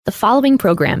The following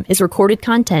program is recorded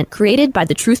content created by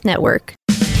the Truth Network.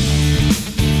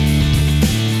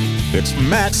 It's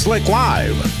Matt Slick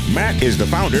Live. Matt is the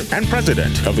founder and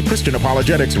president of the Christian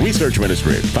Apologetics Research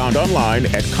Ministry, found online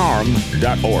at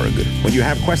carm.org. When you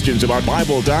have questions about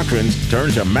Bible doctrines,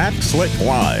 turn to Matt Slick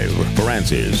Live for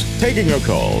answers. Taking your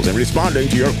calls and responding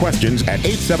to your questions at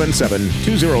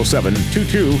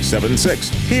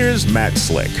 877-207-2276. Here's Matt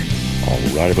Slick. All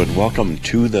right, everyone, welcome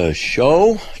to the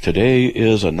show. Today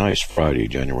is a nice Friday,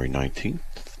 January 19th.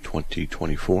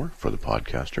 2024 for the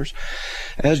podcasters.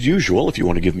 As usual, if you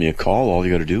want to give me a call, all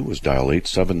you got to do is dial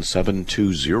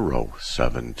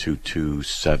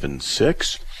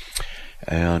 877-207-2276.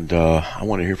 And I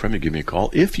want to hear from you. Give me a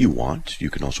call. If you want, you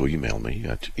can also email me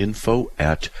at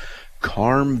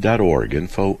info@carm.org.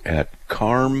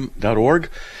 info@carm.org.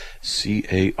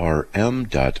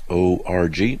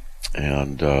 CARM.org.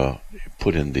 And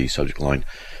put in the subject line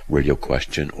radio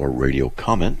question or radio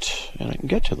comment, and I can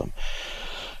get to them.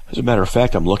 As a matter of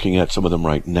fact, I'm looking at some of them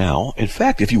right now. In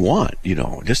fact, if you want,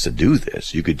 just to do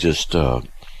this, you could just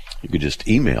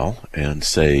email and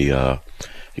say,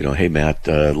 hey Matt,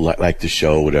 like the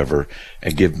show, whatever,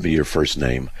 and give me your first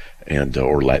name and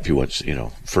or if you want,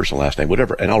 first and last name,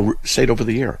 whatever, and I'll say it over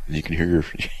the air. And you can hear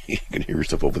your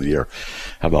stuff over the air.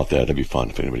 How about that? That'd be fun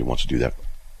if anybody wants to do that.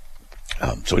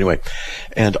 So anyway,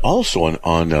 and also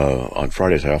on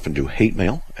Fridays, I often do hate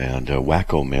mail and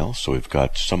wacko mail. So we've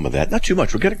got some of that. Not too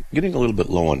much. We're getting a little bit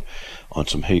low on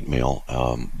some hate mail,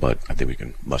 but I think we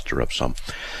can muster up some.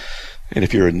 And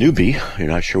if you're a newbie, you're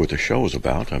not sure what the show is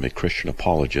about, I'm a Christian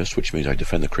apologist, which means I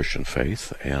defend the Christian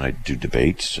faith, and I do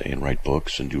debates and write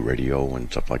books and do radio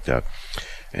and stuff like that.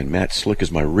 And Matt Slick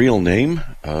is my real name,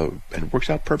 and it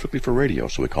works out perfectly for radio,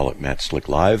 so we call it Matt Slick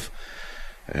Live.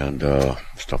 And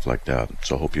stuff like that.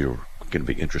 So I hope you're going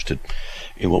to be interested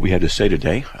in what we had to say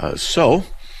today. So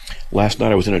last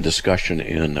night I was in a discussion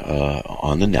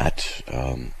on the net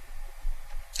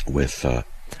with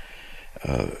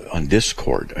on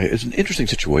Discord. It's an interesting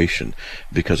situation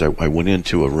because I went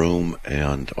into a room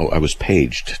and I was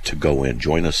paged to go in,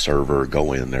 join a server,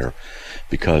 go in there,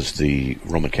 because the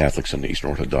Roman Catholics and the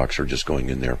Eastern Orthodox are just going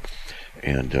in there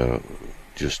and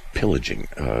just pillaging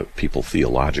people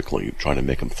theologically, trying to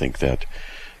make them think that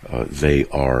they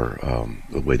are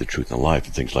the way, the truth, and the life,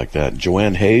 and things like that.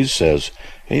 Joanne Hayes says,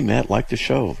 hey, Matt, like the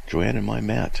show. Joanne and my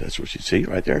Matt. That's what you see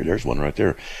right there. There's one right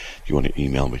there. If you want to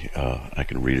email me, I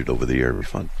can read it over the air. It'll be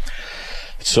fun.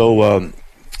 So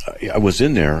I was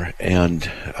in there,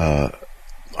 and I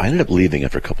ended up leaving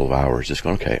after a couple of hours, just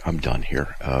going, okay, I'm done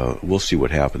here. We'll see what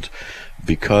happens.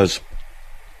 Because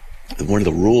one of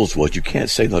the rules was you can't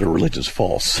say that a religion's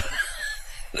false.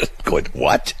 Going,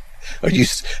 what? Are you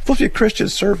supposed to be a Christian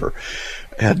server?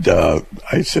 And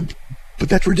I said, but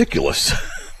that's ridiculous.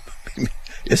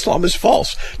 Islam is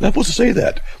false. I'm not supposed to say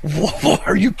that.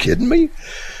 Are you kidding me?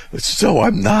 So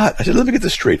I'm not. I said, let me get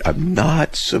this straight. I'm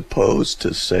not supposed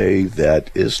to say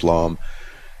that Islam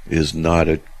is not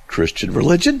a Christian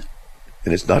religion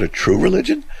and it's not a true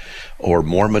religion. Or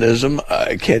Mormonism,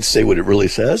 I can't say what it really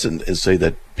says and say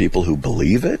that people who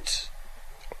believe it,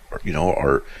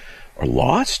 are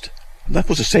lost. I'm not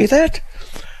supposed to say that,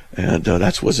 and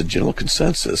that was a general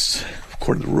consensus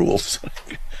according to the rules.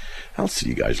 I'll see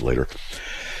you guys later.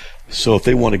 So if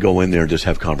they want to go in there and just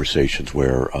have conversations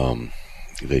where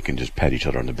they can just pat each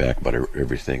other on the back about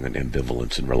everything and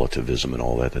ambivalence and relativism and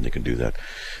all that, then they can do that.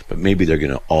 But maybe they're going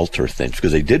to alter things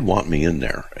because they did want me in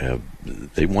there.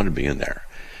 They wanted me in there.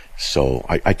 So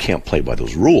I can't play by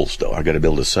those rules, though. I got to be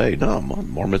able to say, no,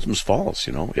 Mormonism's false.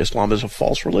 Islam is a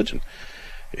false religion.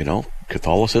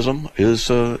 Catholicism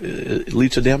it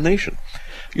leads to damnation.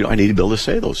 I need to be able to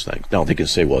say those things. Now they can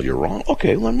say, well, you're wrong.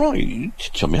 Okay, well, I'm wrong. You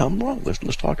tell me how I'm wrong. Let's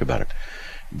talk about it.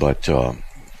 But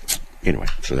anyway,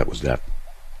 so that was that.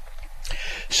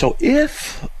 So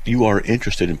if you are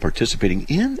interested in participating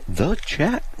in the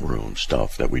chat room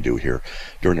stuff that we do here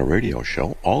during a radio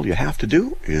show, all you have to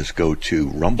do is go to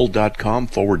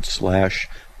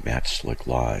rumble.com/Matt Slick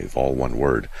Live, all one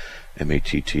word,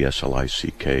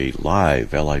 MATTSLICK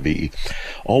Live, LIVE,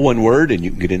 all one word, and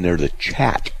you can get in there to the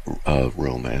chat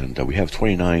room. And we have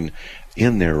 29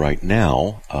 in there right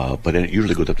now, but it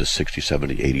usually goes up to 60,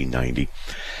 70, 80, 90.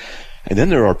 And then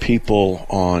there are people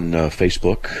on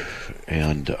Facebook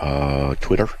and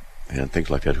Twitter and things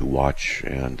like that who watch,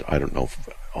 and I don't know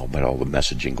about all the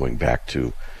messaging going back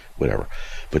to whatever.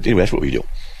 But anyway, that's what we do.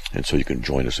 And so you can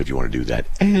join us if you want to do that.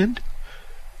 And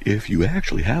if you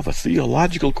actually have a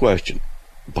theological question,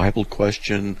 Bible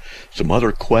question, some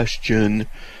other question,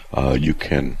 you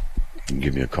can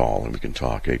give me a call and we can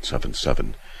talk.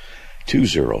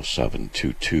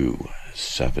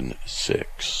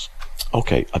 877-207-2276.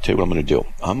 Okay, I'll tell you what I'm going to do.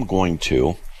 I'm going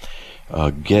to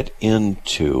get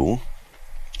into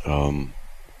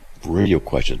radio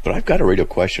questions, but I've got a radio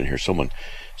question here.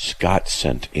 Scott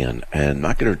sent in, and I'm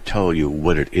not going to tell you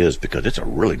what it is because it's a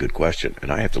really good question,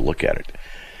 and I have to look at it.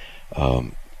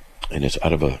 And it's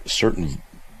out of a certain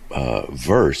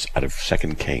verse out of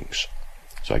 2 Kings.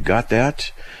 So I got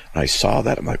that, and I saw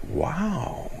that. I'm like,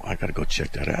 wow, I got to go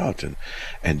check that out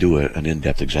and do an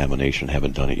in-depth examination.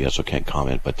 Haven't done it yet, so can't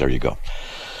comment, but there you go.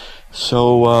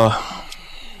 So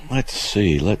let's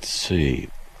see.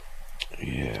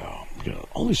 Yeah, we got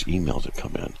all these emails that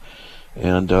come in.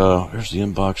 And there's the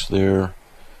inbox there.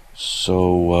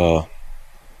 So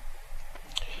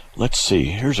let's see.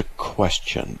 Here's a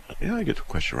question. Yeah, I get the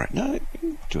question right now. I'm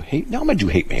going to do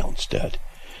hate mail instead.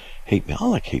 Hate mail. I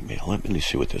like hate mail. Let me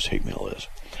see what this hate mail is.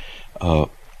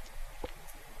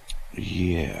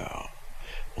 Yeah.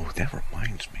 Oh, that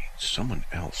reminds me. Someone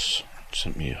else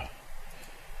sent me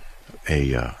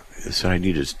said I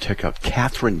needed to check out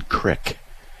Catherine Crick.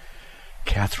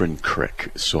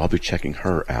 So I'll be checking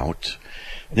her out.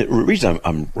 The reason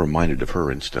I'm reminded of her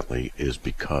instantly is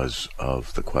because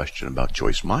of the question about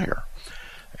Joyce Meyer.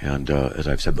 And as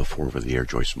I've said before over the air,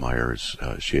 Joyce Meyer,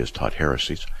 she has taught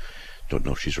heresies. Don't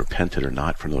know if she's repented or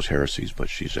not from those heresies, but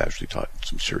she's actually taught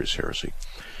some serious heresy.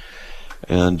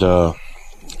 And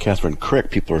Catherine Crick,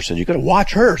 people are saying, you got to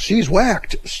watch her. She's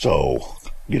whacked. So,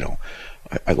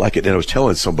 I like it. And I was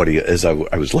telling somebody as I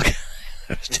was looking,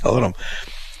 I was telling them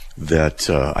that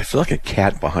I feel like a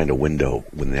cat behind a window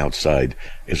when the outside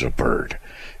is a bird.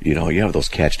 You have those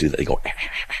cats do that. They go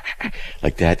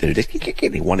like that.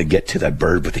 They want to get to that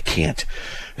bird, but they can't.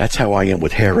 That's how I am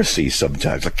with heresy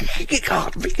sometimes. Like, I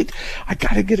got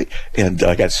to get it. And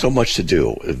I got so much to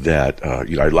do that,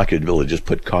 I'd like to be able to just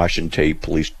put caution tape,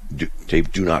 police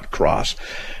tape, do not cross,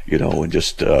 and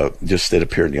just sit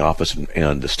up here in the office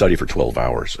and study for 12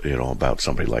 hours, about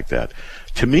somebody like that.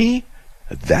 To me,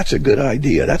 that's a good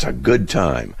idea. That's a good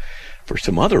time. For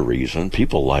some other reason,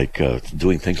 people like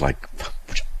doing things like,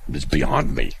 which is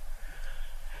beyond me.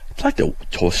 It's like to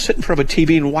sit in front of a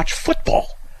TV and watch football.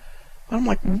 I'm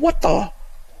like,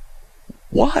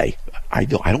 why? I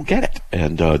don't get it.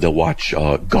 And they'll watch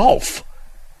golf.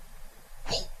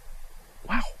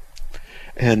 Wow.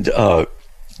 And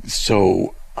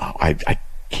so I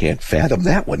can't fathom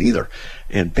that one either.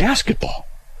 And basketball,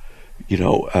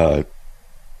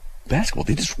 basketball,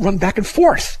 they just run back and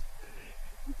forth.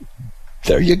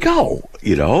 There you go,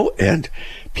 and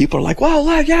people are like, well,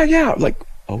 yeah. I'm like,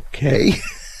 okay.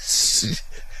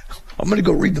 I'm going to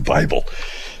go read the Bible.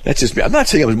 That's just me. I'm not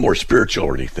saying I was more spiritual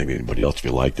or anything than anybody else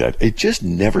feel like that. It just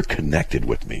never connected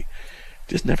with me.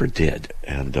 Just never did.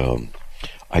 And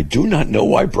I do not know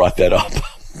why I brought that up,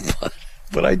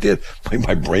 but I did.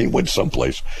 My brain went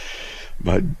someplace.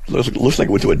 Looks like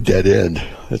it went to a dead end.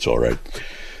 That's all right.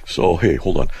 So, hey,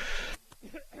 hold on.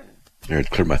 I had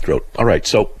to clear my throat. All right,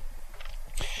 so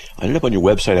I ended up on your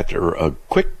website after a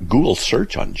quick Google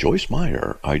search on Joyce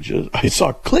Meyer. I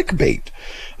saw clickbait.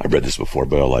 I read this before,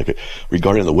 but I like it.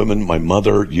 Regarding the women my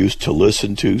mother used to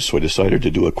listen to, so I decided to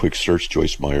do a quick search.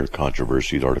 Joyce Meyer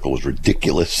controversy. The article was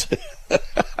ridiculous.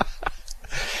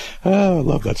 Oh, I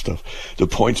love that stuff. The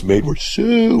points made were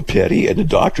so petty, and the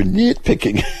doctrine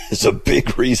nitpicking is a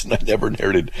big reason I never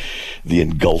inherited the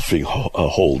engulfing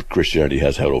hold Christianity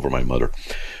has had over my mother.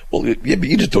 Well, yeah, but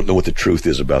you just don't know what the truth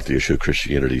is about the issue of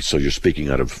Christianity, so you're speaking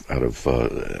out of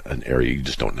an area you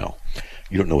just don't know.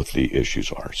 You don't know what the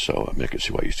issues are, so I can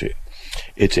see why you say it.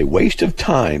 It's a waste of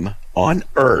time on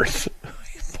earth.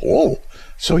 Oh,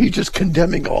 so he's just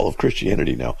condemning all of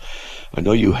Christianity now. I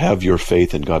know you have your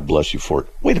faith, and God bless you for it.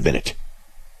 Wait a minute.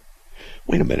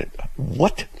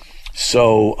 What?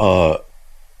 So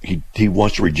he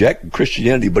wants to reject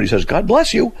Christianity, but he says, God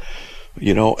bless you.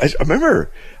 I remember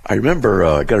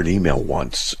I got an email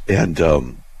once, and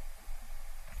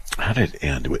how did it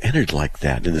end? It ended like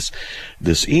that. And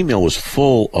this email was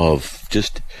full of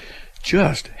just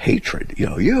hatred.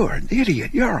 You're an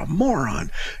idiot. You're a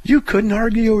moron. You couldn't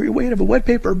argue your way out of a wet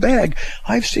paper bag.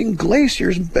 I've seen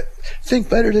glaciers think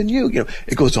better than you.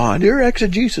 It goes on. Your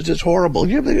exegesis is horrible.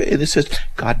 And it says,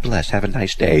 God bless. Have a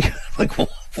nice day. Like,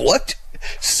 what?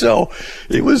 So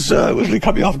it was really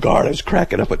caught me off guard. I was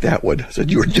cracking up at that one. I said,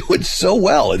 you were doing so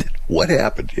well. And what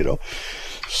happened,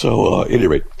 So at any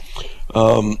rate,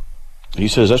 he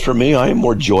says, as for me, I am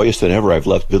more joyous than ever. I've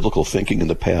left biblical thinking in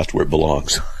the past where it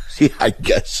belongs. Yeah, I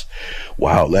guess.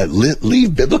 Wow,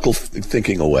 leave biblical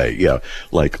thinking away. Yeah,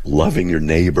 like loving your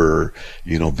neighbor,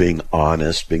 being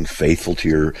honest, being faithful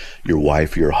to your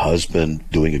wife, your husband,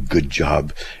 doing a good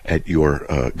job at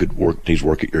your day's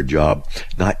work at your job,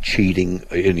 not cheating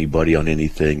anybody on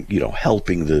anything,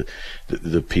 helping the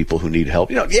people who need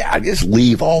help. Just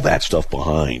leave all that stuff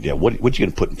behind. Yeah, what you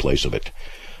going to put in place of it?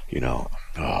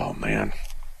 Oh man.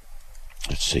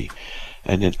 Let's see.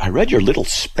 And then I read your little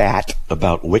spat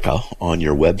about Wicca on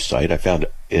your website. I found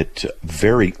it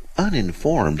very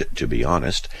uninformed, to be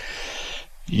honest.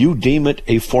 You deem it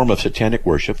a form of satanic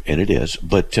worship, and it is,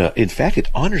 but in fact it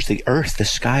honors the earth, the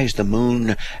skies, the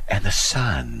moon, and the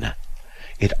sun.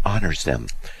 It honors them.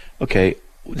 Okay,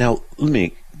 now let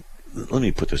me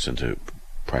put this into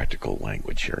practical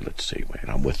language here. Let's see.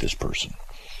 I'm with this person,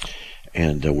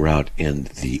 and we're out in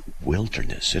the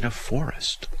wilderness, in a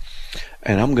forest.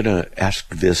 And I'm going to ask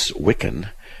this Wiccan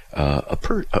a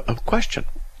question.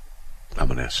 I'm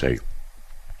going to say,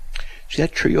 see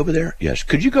that tree over there? Yes.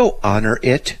 Could you go honor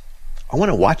it? I want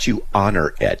to watch you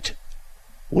honor it.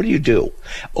 What do you do?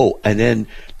 Oh, and then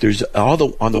there's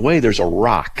on the way, there's a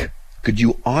rock. Could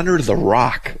you honor the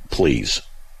rock, please?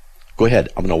 Go ahead.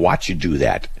 I'm going to watch you do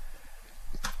that.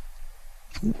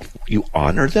 You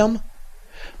honor them?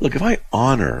 Look, if I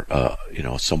honor,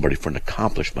 somebody for an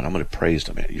accomplishment, I'm going to praise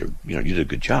them. You did a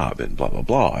good job, and blah blah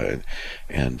blah,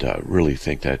 and really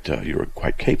think that you're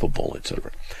quite capable, etc.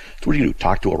 So what do?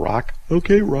 Talk to a rock?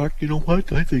 Okay, rock. You know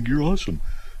what? I think you're awesome.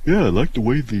 Yeah, I like the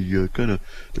way the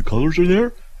the colors are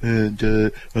there,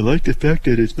 and I like the fact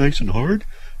that it's nice and hard,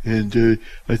 and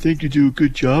I think you do a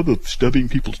good job of stubbing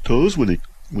people's toes when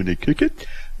they kick it,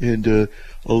 and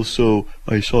also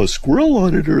I saw a squirrel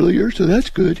on it earlier, so that's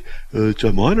good. So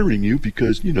I'm honoring you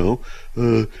because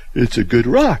it's a good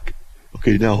rock.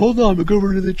 Okay, now hold on, we'll go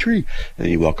over to the tree, and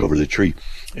you walk over to the tree,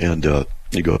 and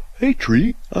you go, hey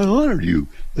tree, I honored you.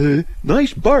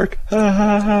 Nice bark. Ha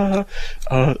ha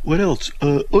ha. What else?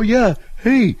 Oh yeah.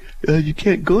 Hey, you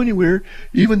can't go anywhere,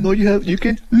 even though you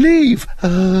can leave.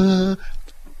 Well,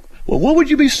 what would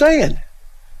you be saying?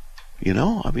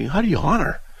 How do you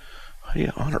honor? How do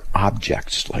you honor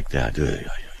objects like that?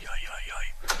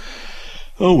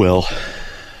 Oh, well.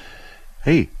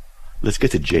 Hey, let's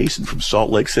get to Jason from Salt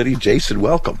Lake City. Jason,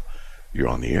 welcome. You're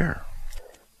on the air.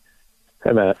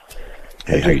 Hi, Matt.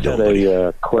 Hey, how you doing,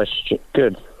 buddy? Question.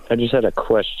 Good. I just had a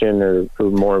question or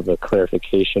more of a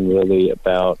clarification, really,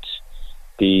 about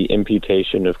the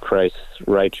imputation of Christ's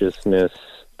righteousness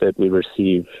that we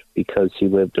receive because he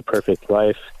lived a perfect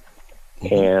life,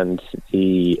 and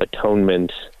the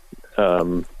atonement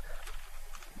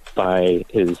by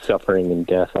his suffering and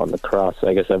death on the cross.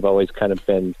 I guess I've always kind of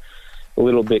been a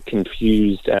little bit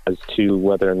confused as to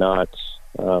whether or not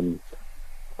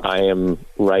I am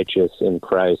righteous in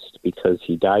Christ because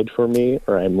he died for me,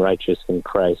 or I'm righteous in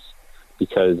Christ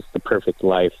because the perfect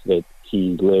life that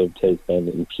he lived has been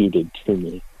imputed to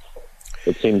me.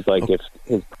 It seems like if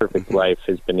his perfect life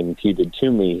has been imputed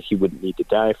to me, he wouldn't need to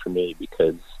die for me,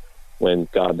 because when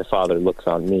God the Father looks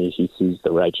on me, he sees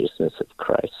the righteousness of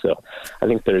Christ. So I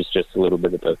think there's just a little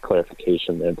bit of a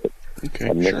clarification there that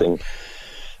I'm missing.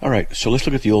 All right, so let's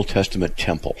look at the Old Testament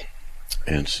temple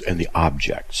and the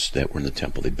objects that were in the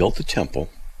temple. They built the temple,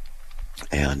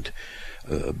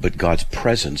 but God's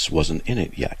presence wasn't in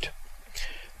it yet.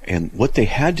 And what they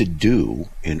had to do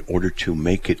in order to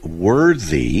make it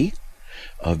worthy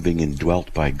of being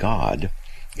indwelt by God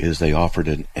is they offered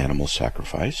an animal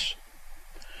sacrifice,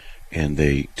 and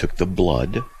they took the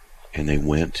blood and they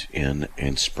went in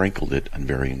and sprinkled it on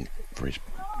various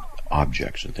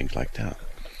objects and things like that.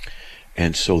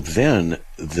 And so then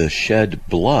the shed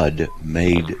blood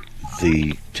made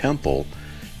the temple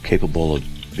capable of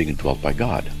being indwelt by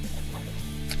God.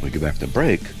 When we get back to the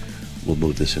break, we'll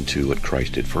move this into what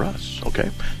Christ did for us. Okay?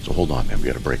 So hold on, man. We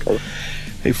got a break.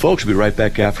 Hey, folks, we'll be right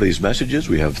back after these messages.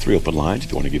 We have 3 open lines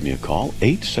if you want to give me a call.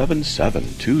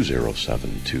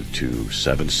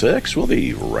 877-207-2276. We'll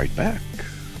be right back.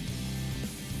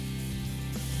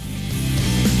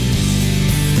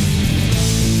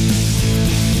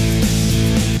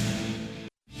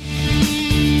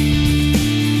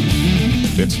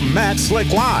 It's Matt Slick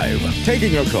Live,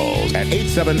 taking your calls at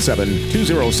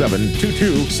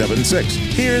 877-207-2276.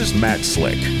 Here's Matt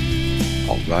Slick.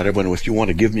 All right, everyone, if you want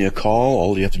to give me a call,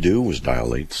 all you have to do is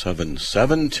dial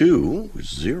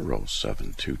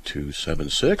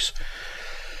 8772-072276.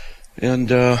 And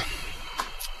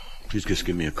please just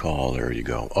give me a call. There you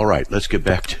go. All right, let's get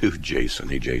back to Jason.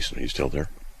 Hey, Jason, are you still there?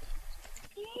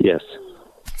 Yes.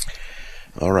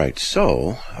 All right,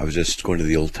 so I was just going to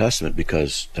the Old Testament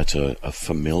because that's a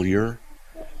familiar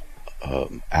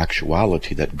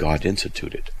actuality that God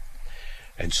instituted.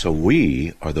 And so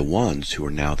we are the ones who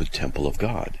are now the temple of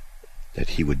God, that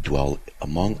he would dwell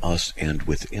among us and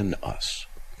within us.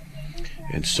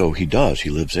 And so he does. He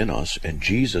lives in us, and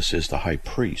Jesus is the high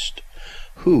priest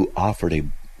who offered a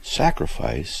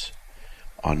sacrifice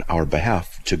on our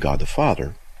behalf to God the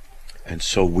Father. And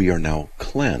so we are now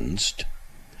cleansed,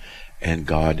 and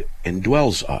God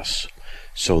indwells us.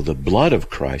 So the blood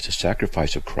of Christ, the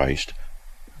sacrifice of Christ,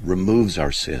 removes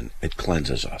our sin. It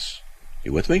cleanses us.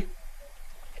 You with me?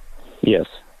 Yes.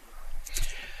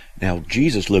 Now,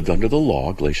 Jesus lived under the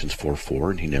law, Galatians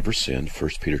 4:4, and he never sinned,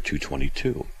 1 Peter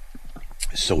 2:22.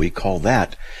 So we call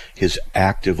that his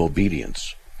active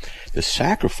obedience. The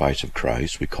sacrifice of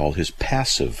Christ we call his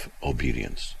passive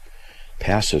obedience.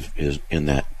 Passive is in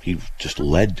that he just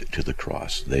led to the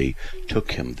cross. They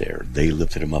took him there. They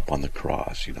lifted him up on the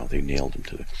cross. They nailed him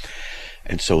to the...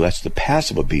 And so that's the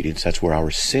passive obedience. That's where our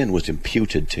sin was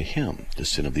imputed to him. The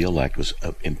sin of the elect was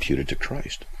imputed to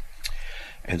Christ.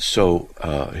 And so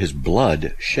his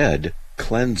blood shed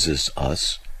cleanses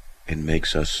us and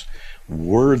makes us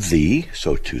worthy,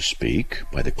 so to speak,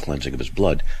 by the cleansing of his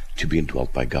blood, to be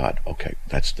indwelt by God. Okay,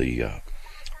 that's the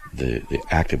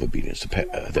active obedience.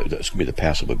 That's going to be the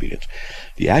passive obedience.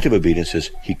 The active obedience is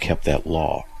he kept that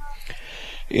law.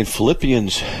 In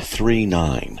Philippians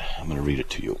 3:9, I'm going to read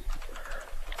it to you.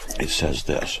 It says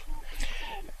this.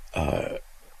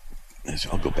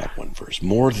 I'll go back one verse.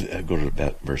 Go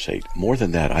to verse 8. More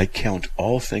than that, I count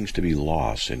all things to be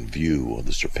loss in view of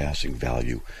the surpassing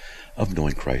value of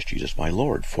knowing Christ Jesus my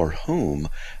Lord, for whom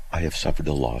I have suffered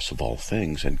the loss of all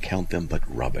things, and count them but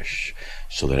rubbish,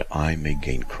 so that I may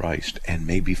gain Christ, and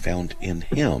may be found in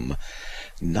him,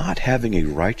 not having a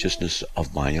righteousness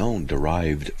of my own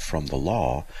derived from the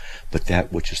law, but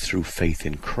that which is through faith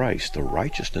in Christ, the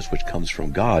righteousness which comes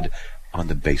from God on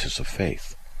the basis of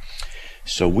faith.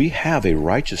 So we have a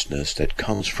righteousness that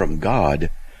comes from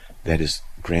God that is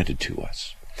granted to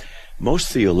us.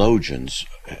 Most theologians,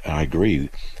 I agree,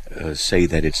 say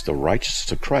that it's the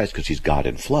righteousness of Christ, because he's God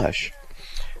in flesh,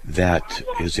 that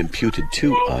is imputed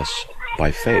to us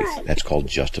by faith. That's called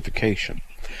justification.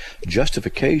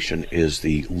 Justification is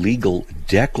the legal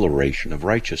declaration of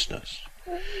righteousness.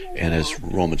 And as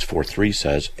Romans 4:3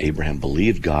 says, Abraham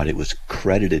believed God, it was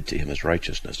credited to him as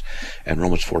righteousness. And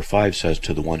Romans 4:5 says,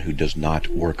 to the one who does not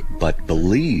work but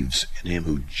believes in him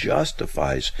who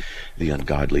justifies the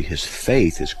ungodly, his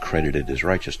faith is credited as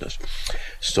righteousness.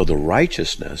 So the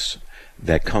righteousness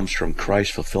that comes from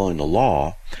Christ fulfilling the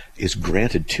law is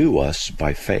granted to us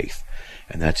by faith.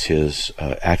 And that's his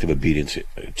active obedience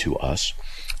to us.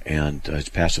 And his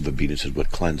passive obedience is what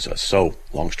cleanses us. So,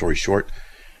 long story short,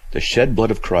 the shed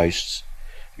blood of Christ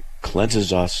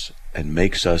cleanses us and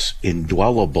makes us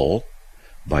indwellable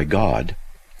by God.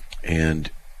 And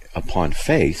upon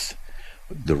faith,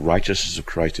 the righteousness of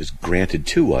Christ is granted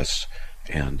to us,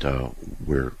 and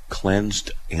we're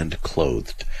cleansed and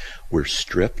clothed. We're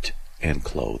stripped and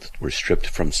clothed. We're stripped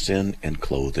from sin and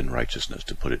clothed in righteousness,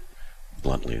 to put it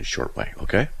bluntly in a short way.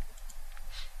 Okay?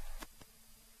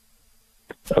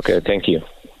 Okay, thank you.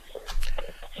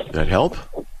 That help?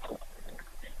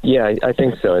 Yeah, I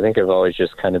think so. I think I've always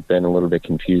just kind of been a little bit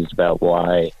confused about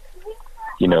why,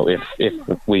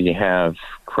 if we have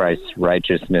Christ's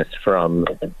righteousness from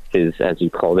his, as you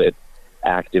called it,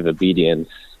 active obedience,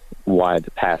 why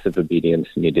the passive obedience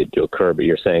needed to occur. But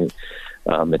you're saying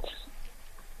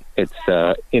it's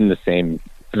in the same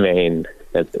vein,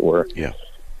 as it were. Yeah.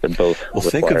 They're both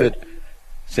required.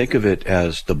 Think of it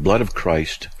as the blood of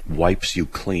Christ wipes you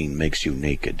clean, makes you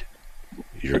naked.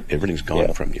 Everything's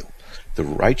gone from you. The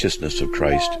righteousness of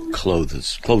Christ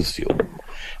clothes you.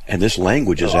 And this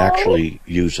language is actually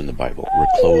used in the Bible. We're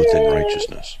clothed in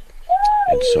righteousness.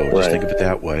 And so just think of it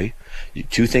that way.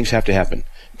 Two things have to happen.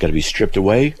 You've got to be stripped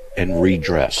away and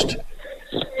redressed.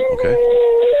 Okay?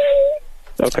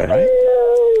 Okay. All right?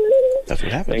 That's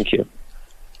what happens. Thank you.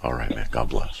 All right, man. God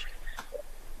bless.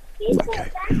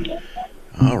 Okay.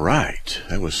 All right.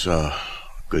 That was a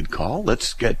good call.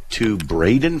 Let's get to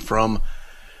Braden from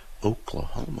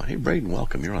Oklahoma. Hey, Braden,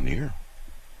 welcome. You're on the air.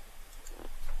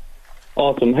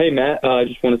 Awesome. Hey, Matt, I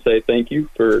just want to say thank you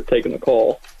for taking the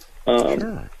call.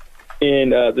 Sure.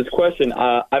 And this question,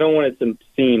 I don't want it to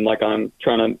seem like I'm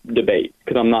trying to debate,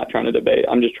 because I'm not trying to debate.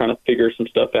 I'm just trying to figure some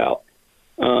stuff out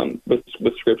with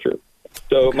Scripture.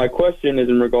 So my question is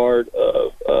in regard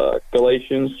of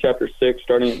Galatians chapter 6,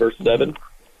 starting at verse 7.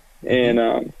 And,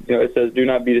 it says, "Do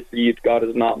not be deceived. God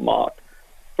is not mocked.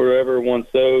 For whatever one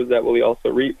sows, that will he also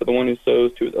reap. For the one who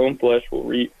sows to his own flesh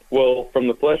will from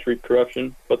the flesh reap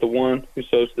corruption, but the one who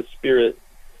sows to the Spirit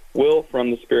will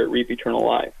from the Spirit reap eternal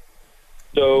life."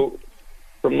 So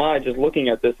from my just looking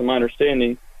at this and my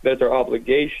understanding, that's our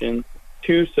obligation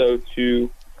to sow to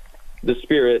the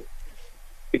Spirit,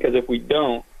 because if we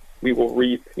don't, we will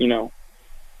reap,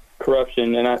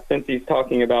 corruption. And since he's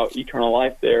talking about eternal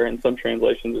life there, in some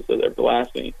translations it says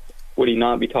everlasting, would he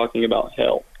not be talking about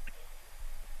hell?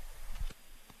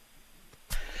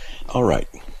 All right.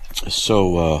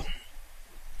 So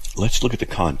let's look at the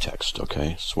context,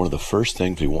 okay? It's one of the first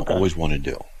things we always want to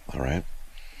do, all right?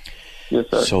 Yes,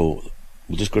 sir. So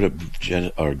we'll just go to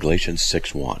Galatians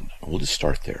 6:1. We'll just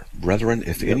start there. Brethren,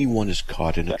 if anyone is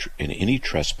caught in any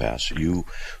trespass, you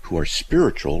who are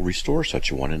spiritual, restore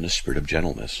such a one in the spirit of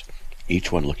gentleness,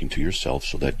 each one looking to yourself,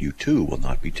 so that you too will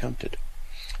not be tempted.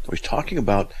 So he's talking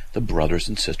about the brothers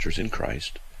and sisters in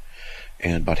Christ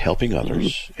and about helping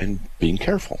others and being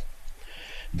careful.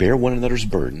 Bear one another's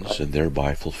burdens and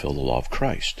thereby fulfill the law of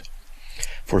Christ.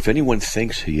 For if anyone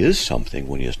thinks he is something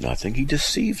when he is nothing, he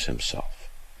deceives himself.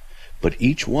 But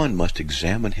each one must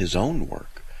examine his own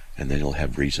work, and then he'll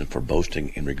have reason for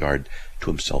boasting in regard to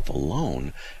himself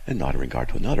alone and not in regard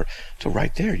to another. So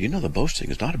right there, the boasting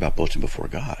is not about boasting before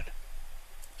God.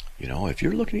 If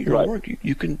you're looking at your own work,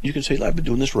 you can say, I've been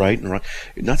doing this right and wrong.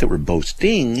 Not that we're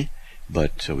boasting,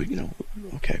 but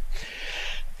okay.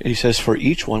 And he says, for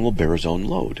each one will bear his own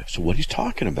load. So what he's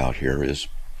talking about here is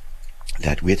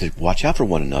that we have to watch out for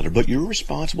one another, but you're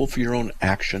responsible for your own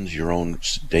actions, your own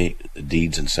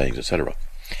deeds and sayings, etc.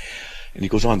 And he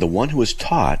goes on, the one who is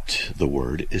taught the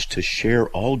word is to share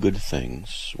all good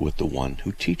things with the one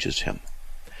who teaches him.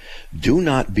 Do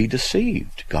not be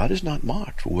deceived. God is not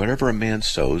mocked. For whatever a man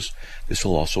sows, this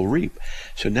will also reap.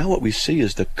 So now what we see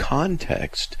is the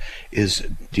context is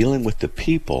dealing with the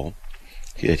people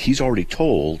that he's already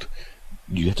told.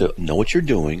 You have to know what you're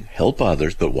doing, help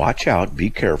others, but watch out, be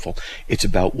careful. It's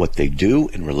about what they do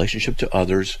in relationship to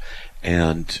others,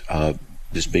 and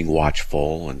just being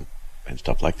watchful and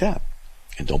stuff like that.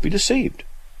 And don't be deceived.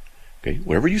 Okay,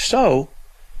 whatever you sow,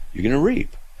 you're going to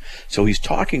reap. So he's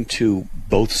talking to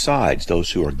both sides,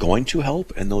 those who are going to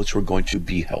help and those who are going to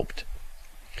be helped.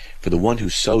 For the one who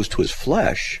sows to his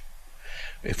flesh,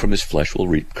 from his flesh will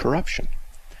reap corruption.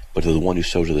 But to the one who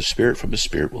sows to the Spirit, from his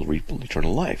Spirit will reap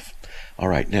eternal life. All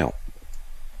right, now,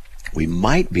 we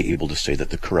might be able to say that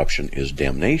the corruption is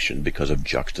damnation because of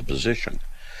juxtaposition,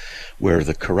 where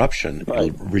the corruption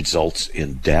results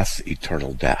in death,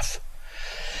 eternal death.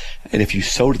 And if you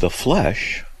sow to the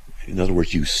flesh, in other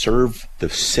words, you serve the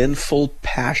sinful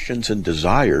passions and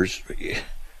desires,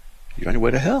 you're on your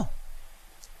way to hell.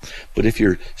 But if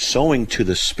you're sowing to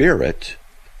the Spirit,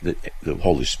 the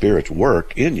Holy Spirit's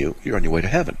work in you, you're on your way to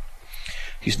heaven.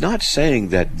 He's not saying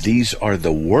that these are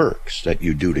the works that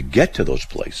you do to get to those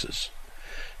places.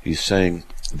 He's saying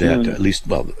that at least,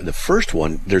 the first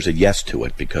one, there's a yes to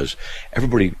it, because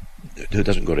everybody who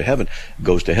doesn't go to heaven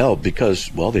goes to hell because,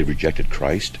 they rejected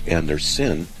Christ, and their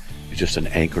sin is just an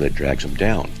anchor that drags them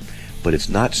down. But it's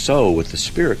not so with the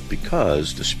Spirit,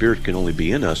 because the Spirit can only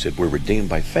be in us if we're redeemed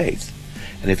by faith.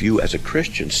 And if you, as a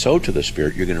Christian, sow to the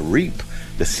Spirit, you're going to reap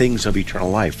the things of eternal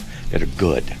life that are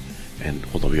good. And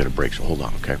hold on, we got a break, so hold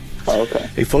on, okay? Oh, okay.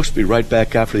 Hey, folks, we'll be right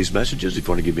back after these messages. If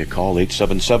you want to give me a call,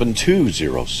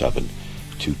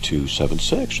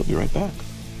 877-207-2276. I'll be right back.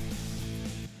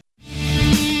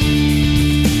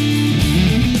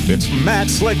 It's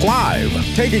Matt Slick Live,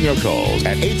 taking your calls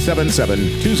at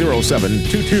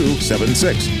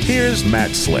 877-207-2276. Here's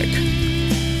Matt Slick.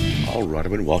 All right,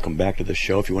 everyone, welcome back to the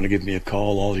show. If you want to give me a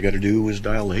call, all you got to do is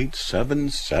dial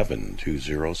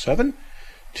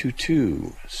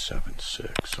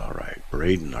 877-207-2276. All right.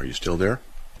 Braden, are you still there?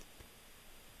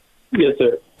 Yes,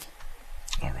 sir.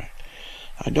 All right.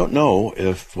 I don't know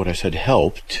if what I said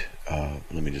helped.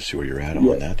 Let me just see where you're at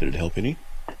on that. Did it help any?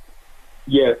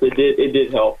 Yes, it did. It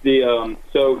did help.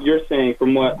 So you're saying,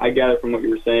 from what I gathered from what you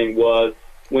were saying, was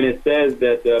when it says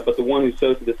that, but the one who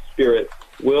sows to the Spirit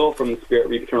will from the Spirit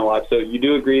reap eternal life. So you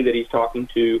do agree that he's talking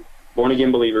to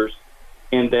born-again believers,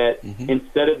 and that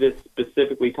instead of this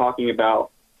specifically talking about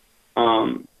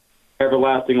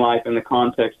everlasting life in the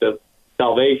context of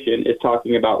salvation, it's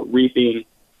talking about reaping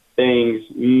things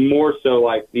more so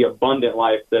like the abundant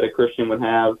life that a Christian would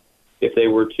have if they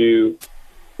were to,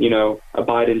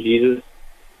 abide in Jesus.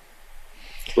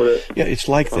 Yeah, it's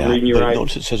like that. But right.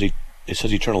 Notice it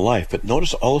says eternal life, but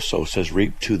notice also it says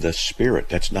reap to the Spirit.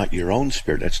 That's not your own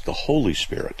spirit. That's the Holy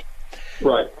Spirit.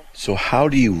 Right. So how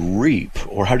do you reap,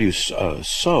 or how do you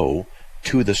sow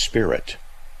to the Spirit?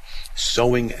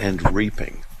 Sowing and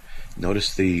reaping.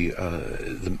 Notice the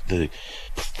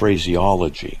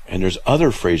phraseology, and there's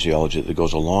other phraseology that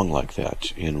goes along like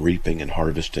that in reaping and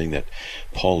harvesting that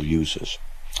Paul uses.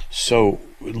 So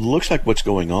it looks like what's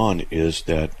going on is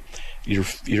that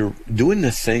you're doing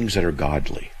the things that are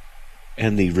godly,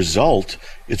 And the result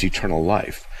is eternal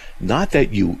life. Not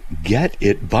that you get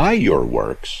it by your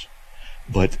works,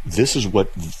 but this is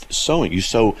what sowing. You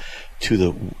sow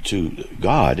to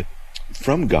God,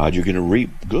 from God you're going to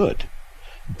reap good.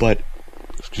 But,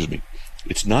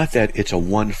 it's not that it's a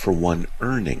one-for-one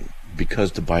earning,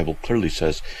 because the Bible clearly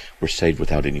says we're saved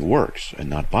without any works and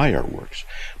not by our works.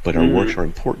 But our works are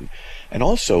important. And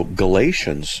also,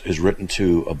 Galatians is written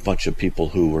to a bunch of people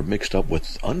who were mixed up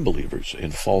with unbelievers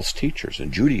and false teachers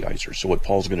and Judaizers. So what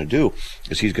Paul's going to do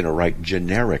is he's going to write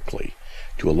generically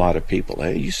to a lot of people.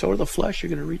 Hey, you sow to the flesh, you're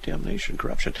going to reap damnation,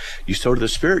 corruption. You sow to the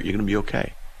Spirit, you're going to be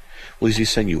okay. Well, is he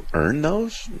saying you earn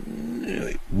those?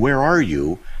 Where are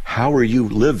you? How are you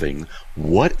living?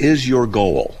 What is your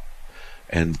goal?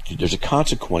 And there's a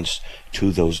consequence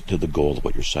to the goal of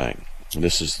what you're saying. And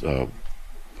this is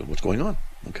what's going on.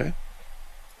 Okay.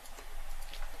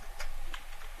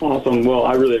 Awesome. Well,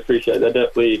 I really appreciate it. That.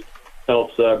 Definitely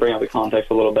helps bring out the context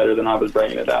a little better than I was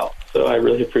bringing it out. So I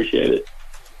really appreciate it.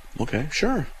 Okay,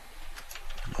 sure.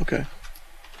 Okay.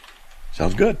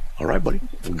 Sounds good. All right, buddy.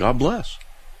 Well, God bless.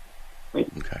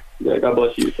 Okay. Yeah, God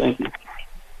bless you. Thank you.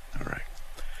 All right.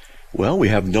 Well, we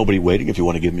have nobody waiting. If you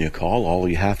want to give me a call, all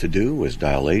you have to do is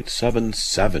dial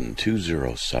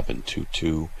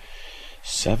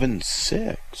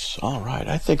 877-207-2276. All right.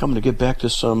 I think I'm going to get back to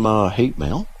some hate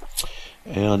mail.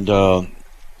 And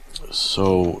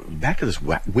so back to this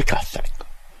Wicca thing.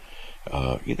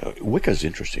 Wicca is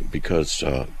interesting because,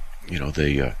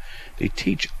 they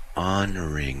teach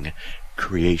honoring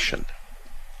creation.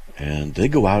 And they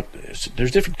go out,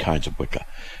 there's different kinds of Wicca.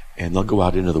 And they'll go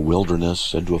out into the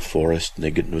wilderness, into a forest, and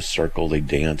they get into a circle, they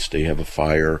dance, they have a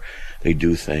fire, they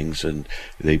do things, and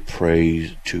they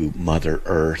pray to Mother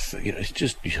Earth. It's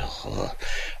just,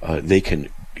 they can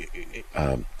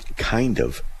kind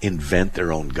of invent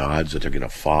their own gods that they're going to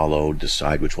follow,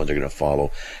 decide which one they're going to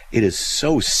follow. It is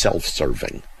so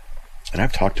self-serving. And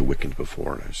I've talked to Wiccans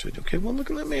before, and I said, okay, well, look,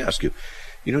 let me ask you,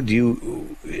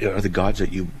 are the gods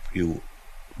that you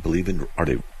believe in, are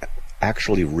they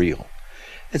actually real?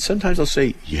 And sometimes they'll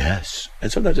say, yes. And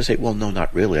sometimes they'll say, well, no,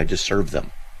 not really. I just serve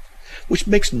them. Which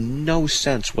makes no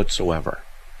sense whatsoever.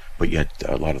 But yet,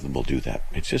 a lot of them will do that.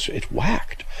 It's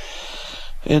whacked.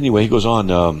 Anyway, he goes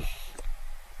on,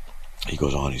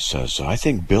 he says, I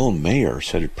think Bill Mayer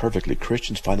said it perfectly.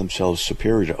 Christians find themselves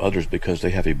superior to others because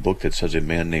they have a book that says a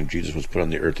man named Jesus was put on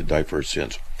the earth to die for his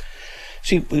sins.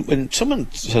 See, when someone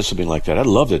says something like that, I'd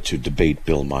love to debate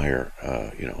Bill Mayer,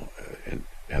 and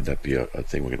have that be a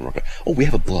thing we can work on. Oh, we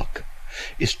have a book.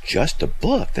 It's just a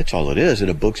book. That's all it is.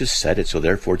 And a book just said it, so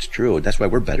therefore it's true. And that's why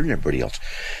we're better than everybody else.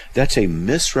 That's a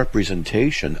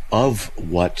misrepresentation of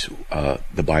what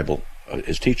the Bible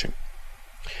is teaching.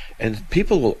 And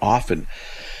people will often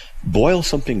boil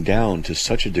something down to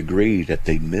such a degree that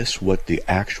they miss what the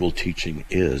actual teaching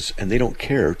is, and they don't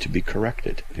care to be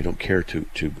corrected. They don't care to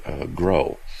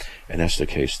grow. And that's the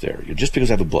case there. Just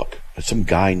because I have a book, it's some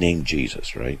guy named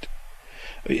Jesus, right?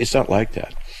 It's not like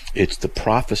that. It's the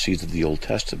prophecies of the Old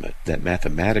Testament that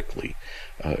mathematically,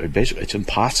 basically, it's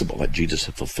impossible that Jesus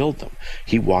had fulfilled them.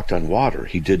 He walked on water.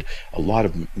 He did a lot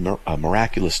of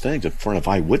miraculous things in front of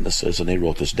eyewitnesses, and they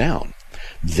wrote this down.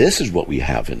 This is what we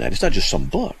have in that. It's not just some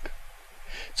book.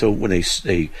 So when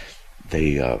they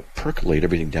percolate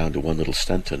everything down to one little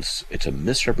sentence, it's a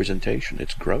misrepresentation.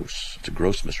 It's gross. It's a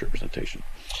gross misrepresentation.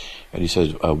 And he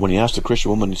says, when he asked the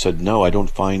Christian woman, he said, no, I don't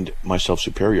find myself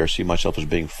superior. I see myself as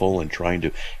being full and trying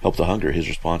to help the hungry. His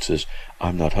response is,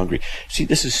 I'm not hungry. See,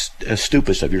 this is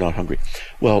stupid stuff. You're not hungry.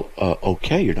 Well,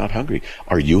 okay, you're not hungry.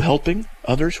 Are you helping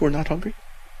others who are not hungry?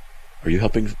 Are you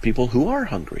helping people who are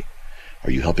hungry?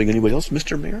 Are you helping anybody else,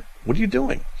 Mr. Mayor? What are you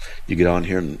doing? You get on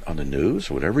here on the news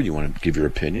or whatever. You want to give your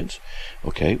opinions.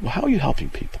 Okay, well, how are you helping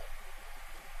people?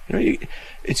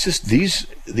 It's just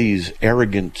these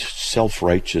arrogant,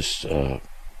 self-righteous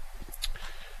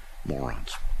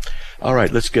morons. All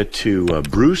right, let's get to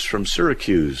Bruce from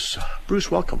Syracuse. Bruce,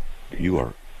 welcome. You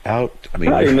are out. Hi,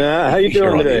 Matt. How you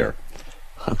doing today?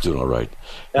 I'm doing all right.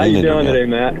 How you doing today,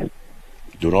 Matt?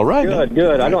 Doing all right. Good,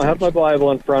 good. I don't have my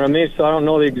Bible in front of me, so I don't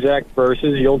know the exact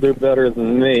verses. You'll do better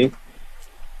than me.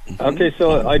 Mm-hmm. Okay,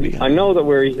 so I know that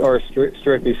we are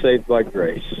strictly saved by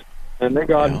grace. And that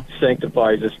God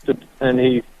sanctifies us, and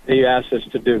He asks us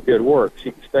to do good works. He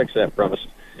expects that from us.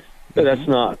 But that's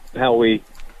not how we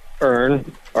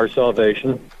earn our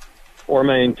salvation or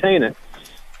maintain it.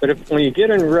 But when you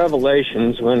get in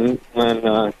Revelations, when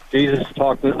Jesus is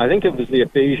talking, I think it was the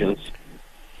Ephesians,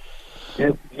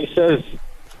 and He says,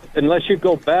 unless you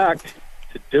go back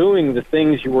to doing the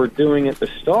things you were doing at the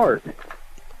start,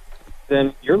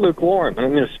 then you're lukewarm, and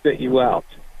I'm going to spit you out.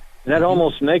 And that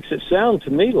almost makes it sound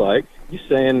to me like you're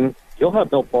saying you'll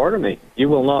have no part of me. You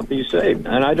will not be saved.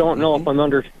 And I don't know if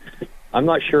I'm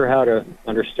not sure how to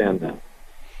understand that.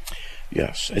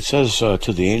 Yes, it says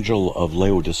to the angel of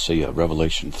Laodicea,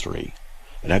 Revelation 3.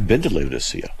 And I've been to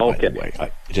Laodicea, by the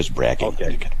way. Just bragging. Okay.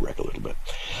 I can brag a little bit.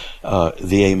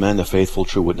 The Amen, the faithful,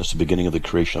 true witness, the beginning of the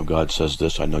creation of God, says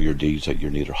this: I know your deeds, that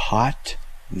you're neither hot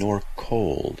nor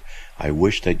cold. I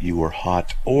wish that you were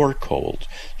hot or cold.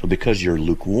 So because you're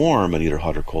lukewarm and either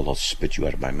hot or cold, I'll spit you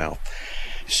out of my mouth.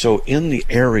 So in the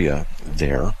area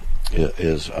there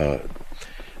is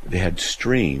they had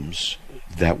streams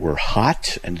that were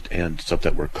hot and stuff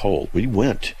that were cold. We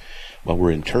went, while we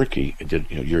were in Turkey,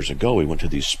 years ago, we went to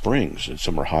these springs, and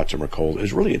some were hot, some were cold. It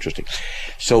was really interesting.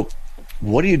 So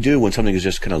what do you do when something is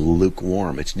just kind of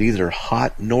lukewarm? It's neither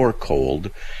hot nor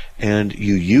cold, and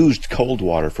you used cold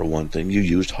water for one thing, you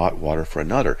used hot water for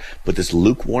another. But this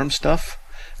lukewarm stuff,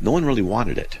 no one really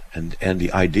wanted it, and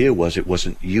the idea was it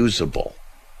wasn't usable.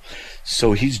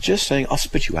 So he's just saying, I'll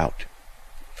spit you out.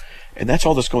 And that's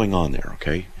all that's going on there,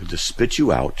 okay? He'll just spit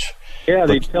you out. Yeah,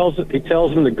 he tells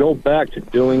them to go back to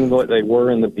doing what they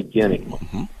were in the beginning.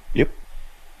 Mm-hmm. Yep,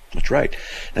 that's right.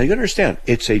 Now, you got to understand,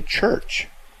 it's a church.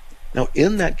 Now,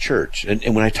 in that church, and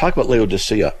when I talk about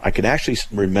Laodicea, I can actually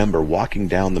remember walking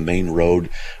down the main road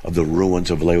of the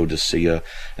ruins of Laodicea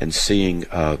and seeing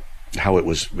how it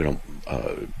was,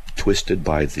 twisted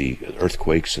by the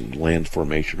earthquakes and land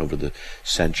formation over the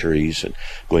centuries, and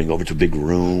going over to a big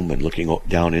room and looking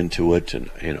down into it,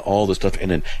 and all the stuff, and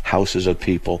then houses of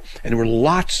people. And there were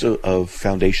lots of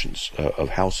foundations of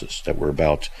houses that were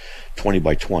about 20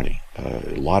 by 20,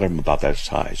 a lot of them about that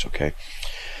size, okay?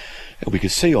 And we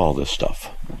could see all this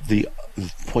stuff. The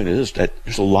point is that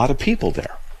there's a lot of people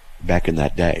there back in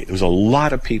that day. There was a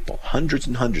lot of people, hundreds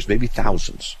and hundreds, maybe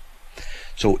thousands.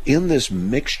 So in this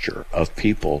mixture of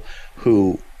people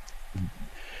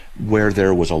where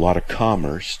there was a lot of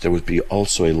commerce, there would be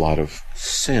also a lot of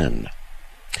sin.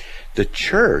 The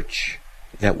church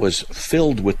that was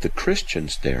filled with the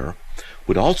Christians there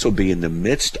would also be in the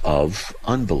midst of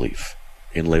unbelief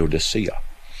in Laodicea.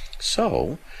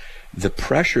 So the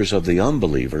pressures of the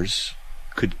unbelievers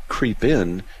could creep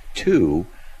in to,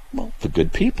 the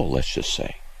good people, let's just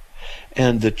say.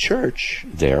 And the church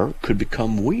there could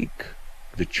become weak.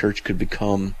 The church could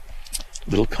become a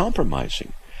little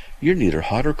compromising. You're neither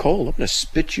hot or cold. I'm going to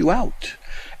spit you out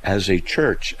as a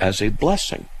church, as a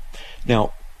blessing.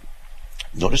 Now,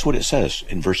 notice what it says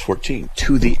in verse 14.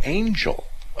 To the angel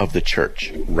of the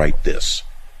church, write this.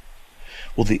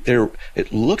 Well,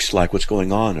 it looks like what's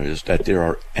going on is that there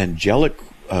are angelic,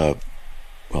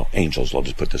 angels, I'll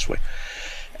just put it this way.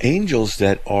 Angels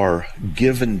that are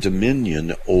given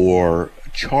dominion or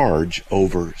charge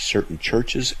over certain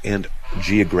churches and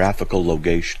geographical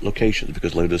locations,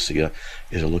 because Laodicea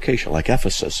is a location, like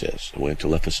Ephesus is. We went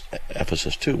to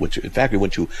Ephesus too, which in fact we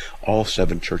went to all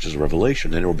 7 churches of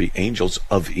Revelation, and there will be angels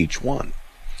of each one.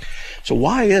 So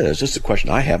why this is the question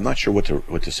I have. I'm not sure what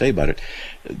to say about it.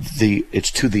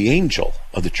 It's to the angel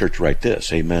of the church, write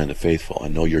this: Amen, the faithful,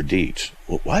 and know your deeds.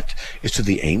 What? It's to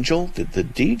the angel, the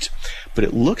deeds? But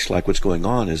it looks like what's going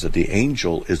on is that the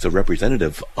angel is the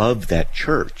representative of that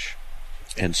church.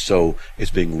 And so it's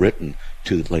being written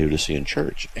to the Laodicean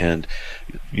church. And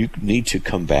you need to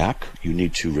come back. You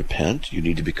need to repent. You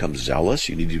need to become zealous.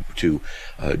 You need to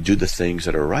do the things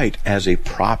that are right as a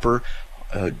proper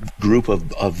group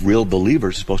of real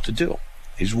believers is supposed to do.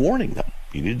 He's warning them.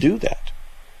 You need to do that.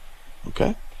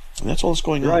 Okay? And that's all that's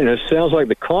going on. Right, and it sounds like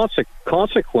the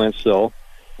consequence, though,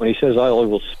 when he says, I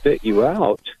will spit you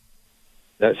out,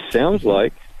 that sounds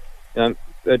like,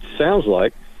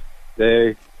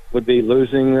 they would be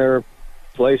losing their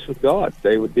place with God.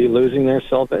 They would be losing their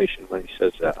salvation when he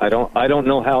says that. I don't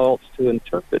know how else to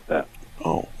interpret that.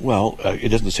 Oh, well, it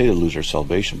doesn't say to lose their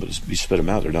salvation, but you spit them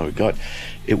out, they're not with God.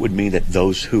 It would mean that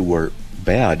those who were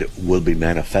bad will be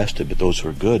manifested, but those who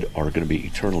are good are going to be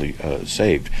eternally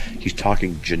saved. He's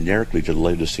talking generically to the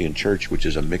Laodicean church, which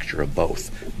is a mixture of both.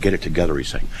 Get it together, he's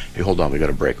saying. Hey, hold on, we got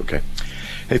a break, okay?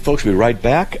 Hey, folks, we'll be right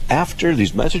back after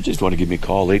these messages. If you want to give me a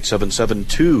call,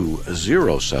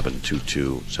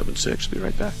 877-207-2276. Be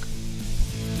right back.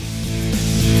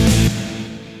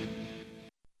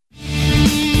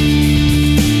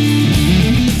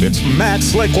 It's Matt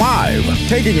Slick Live,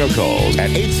 taking your calls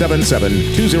at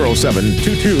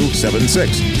 877-207-2276.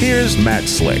 Here's Matt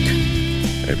Slick.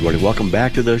 Hey everybody, welcome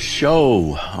back to the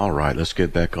show. All right, let's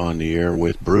get back on the air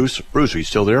with Bruce. Bruce, are you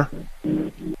still there?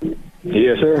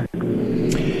 Yes, sir.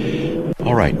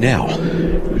 All right, now,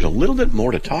 there's a little bit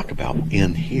more to talk about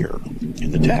in here,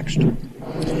 in the text.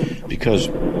 Because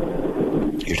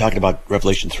you're talking about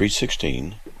Revelation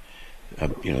 3:16,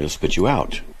 He'll spit you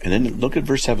out. And then look at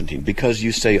verse 17. Because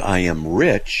you say, I am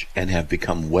rich and have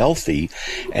become wealthy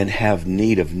and have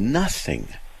need of nothing,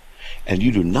 and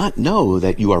you do not know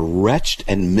that you are wretched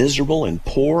and miserable and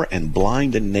poor and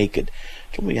blind and naked.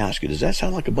 So let me ask you, does that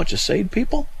sound like a bunch of saved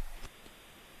people?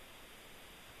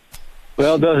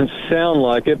 Well, it doesn't sound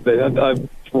like it, but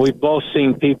we've both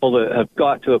seen people that have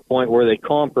got to a point where they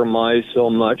compromise so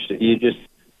much that you just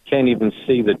can't even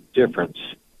see the difference.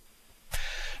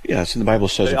 Yes, and the Bible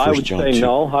says in 1 John 2. I would say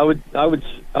no.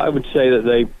 I would say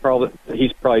that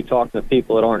he's probably talking to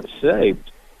people that aren't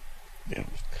saved. Yeah.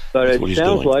 But it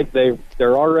sounds like they're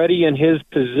already in his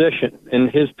possession,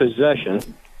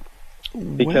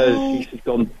 because he says,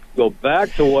 go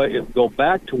back to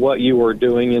what you were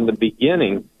doing in the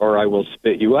beginning, or I will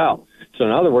spit you out. So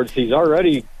in other words, they're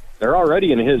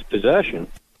already in his possession,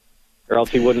 or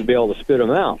else he wouldn't be able to spit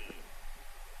them out.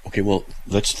 Okay, well,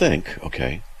 let's think.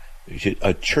 Okay,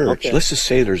 a church. Okay. Let's just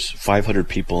say there's 500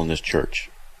 people in this church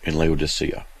in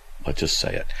Laodicea. Let's just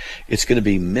say it. It's going to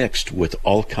be mixed with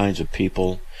all kinds of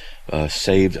people,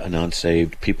 saved and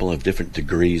unsaved, people of different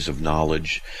degrees of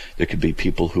knowledge. There could be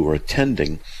people who are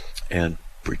attending and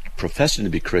professing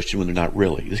to be Christian when they're not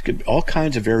really. All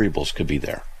kinds of variables could be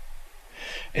there.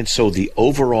 And so the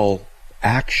overall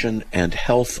action and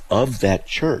health of that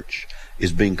church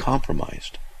is being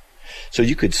compromised. So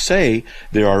you could say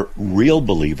there are real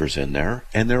believers in there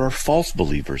and there are false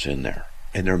believers in there,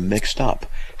 and they're mixed up.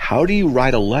 How do you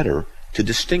write a letter to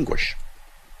distinguish?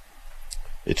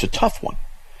 It's a tough one.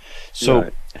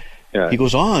 So he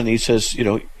goes on, he says,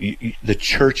 the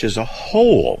church as a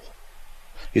whole.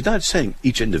 He's not saying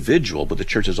each individual, but the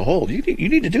church as a whole. You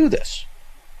need to do this.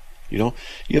 You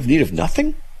have need of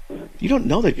nothing? You don't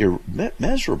know that you're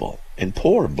miserable and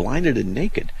poor, blinded and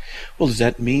naked. Well, does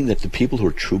that mean that the people who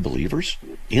are true believers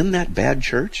in that bad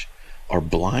church are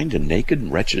blind and naked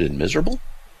and wretched and miserable?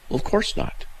 Well, of course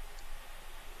not.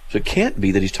 So it can't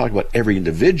be that he's talking about every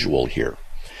individual here.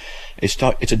 It's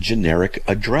a generic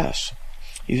address.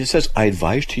 He just says, I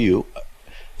advise to you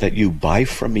that you buy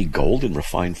from me gold and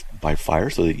refined by fire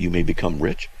so that you may become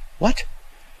rich. What?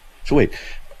 So wait,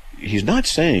 he's not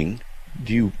saying,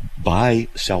 do you buy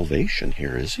salvation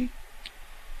here, is he?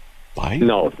 Buy?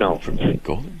 No. From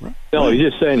gold? Right. No, he's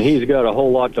just saying he's got a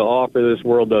whole lot to offer this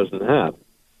world doesn't have.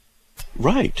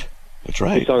 Right. That's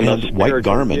right. He's talking about white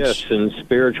garments. Gifts and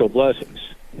spiritual blessings.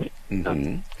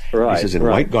 Mm-hmm. Right. He says in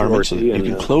white garments so that you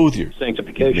can clothe your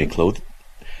sanctification. You may clothe.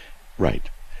 Right.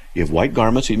 You have white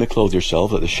garments so you may clothe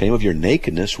yourself, that the shame of your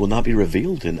nakedness will not be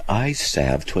revealed, and eye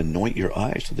salve to anoint your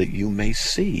eyes so that you may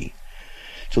see.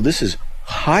 So this is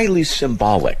highly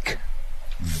symbolic,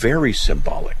 very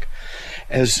symbolic.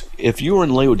 As if you were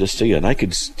in Laodicea, and I could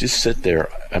just sit there,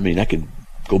 I could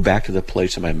go back to the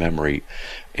place in my memory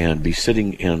and be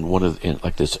sitting in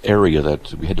like this area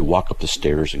that we had to walk up the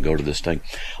stairs and go to this thing.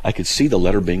 I could see the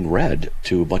letter being read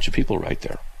to a bunch of people right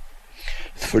there.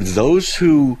 For those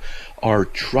who are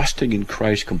trusting in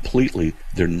Christ completely,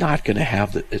 they're not going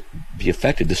to be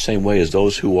affected the same way as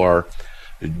those who are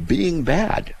being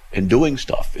bad and doing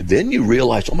stuff. Then you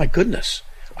realize, oh my goodness,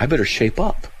 I better shape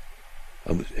up.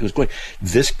 It was going.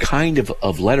 This kind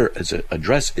of letter as an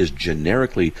address is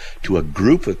generically to a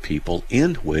group of people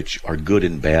in which are good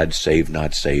and bad, saved,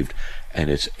 not saved,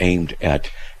 and it's aimed at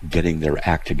getting their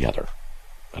act together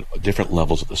at different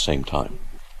levels at the same time.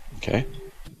 Okay?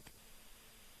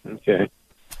 Okay.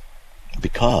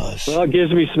 Because... Well, it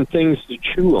gives me some things to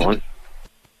chew on.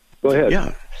 Go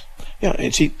ahead. Yeah,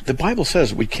 and see, the Bible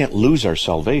says we can't lose our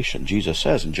salvation. Jesus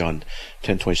says in John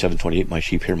 10:27-28, my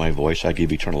sheep hear my voice, I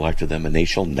give eternal life to them, and they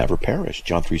shall never perish.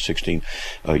 John 3:16,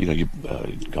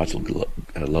 God so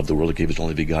loved the world, he gave his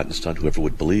only begotten Son, whoever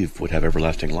would believe would have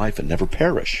everlasting life and never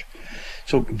perish.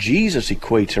 So Jesus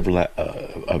equates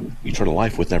eternal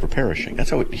life with never perishing.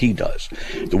 That's how he does.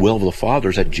 The will of the Father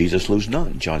is that Jesus lose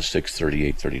none. John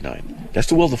 6:38-39. That's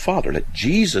the will of the Father, that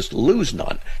Jesus lose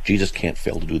none. Jesus can't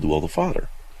fail to do the will of the Father.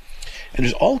 And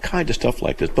there's all kinds of stuff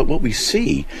like this. But what we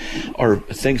see are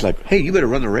things like, hey, you better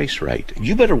run the race right.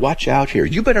 You better watch out here.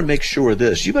 You better make sure of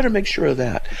this. You better make sure of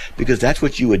that. Because that's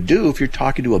what you would do if you're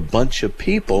talking to a bunch of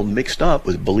people mixed up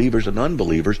with believers and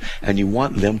unbelievers, and you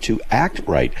want them to act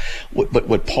right. But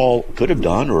what Paul could have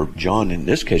done, or John in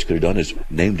this case could have done, is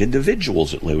named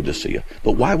individuals at Laodicea.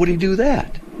 But why would he do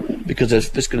that? Because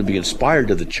if it's going to be inspired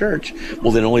to the church,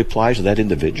 well, then it only applies to that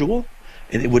individual?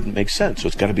 And it wouldn't make sense. So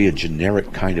it's got to be a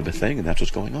generic kind of a thing, and that's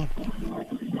what's going on.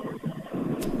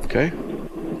 Okay?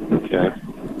 Okay.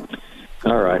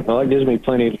 All right. Well, that gives me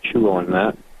plenty to chew on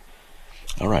that.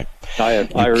 All right. I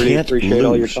really appreciate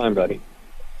all your time, buddy.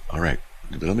 All right.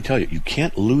 But let me tell you, you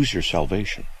can't lose your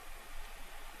salvation.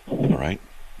 All right?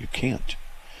 You can't.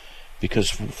 Because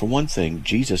for one thing,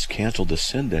 Jesus canceled the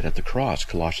sin debt at the cross,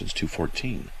 Colossians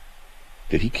 2:14.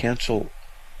 Did he cancel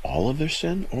all of their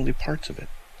sin? Only parts of it.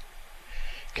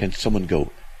 Can someone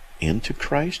go into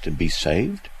Christ and be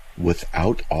saved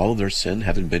without all of their sin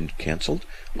having been canceled?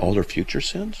 All their future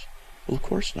sins? Well, of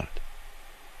course not.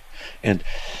 And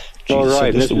all Jesus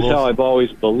right, said, this is how I've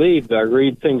always believed. I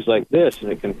read things like this,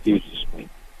 and it confuses me.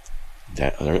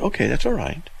 Okay, that's all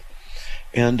right.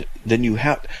 And then you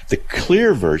have the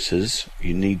clear verses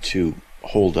you need to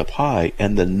hold up high,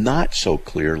 and the not so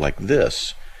clear like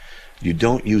this, you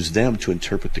don't use them to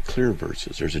interpret the clear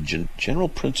verses. There's a general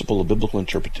principle of biblical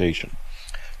interpretation.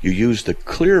 You use the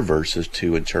clear verses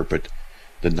to interpret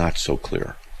the not so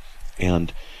clear.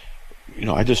 And,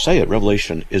 I just say it,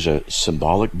 Revelation is a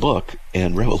symbolic book,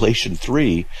 and Revelation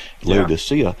 3,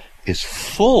 Laodicea, is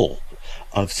full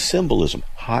of symbolism.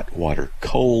 Hot water,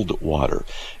 cold water.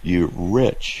 You're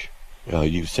rich.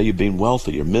 You say you're being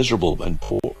wealthy. You're miserable and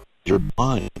poor. You're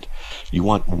blind. You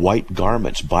want white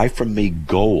garments. Buy from me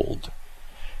gold.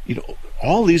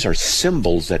 All these are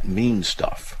symbols that mean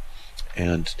stuff.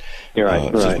 And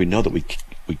since we know that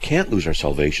we can't lose our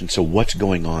salvation, so what's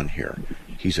going on here?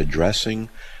 He's addressing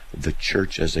the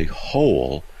church as a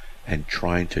whole and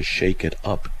trying to shake it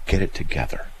up, get it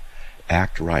together,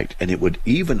 act right. And it would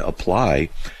even apply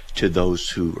to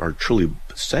those who are truly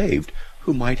saved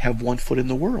who might have one foot in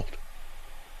the world.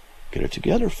 Get it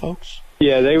together, folks.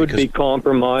 Yeah, they would be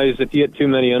compromised. If you get too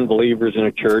many unbelievers in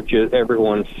a church,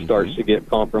 everyone starts to get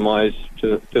compromised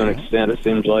to an extent, it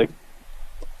seems like.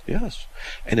 Yes.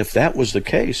 And if that was the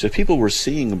case, if people were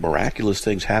seeing miraculous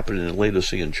things happen in the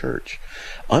Laodicean church,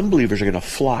 unbelievers are going to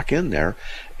flock in there,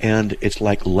 and it's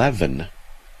like leaven.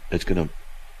 It's going to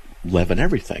leaven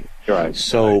everything. Right.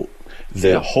 So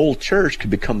the whole church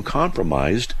could become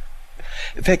compromised.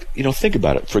 In fact, think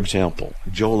about it. For example,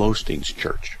 Joel Osteen's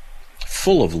church,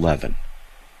 full of leaven,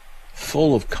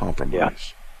 full of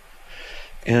compromise.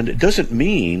 And it doesn't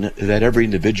mean that every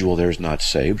individual there is not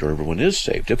saved or everyone is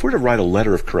saved. If we're to write a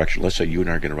letter of correction, let's say you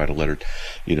and I are going to write a letter,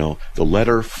 the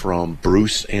letter from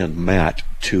Bruce and Matt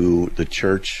to the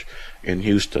church in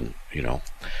Houston,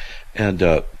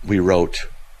 and we wrote,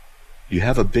 you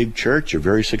have a big church, you're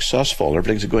very successful,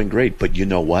 everything's going great, but you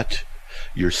know what?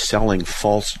 You're selling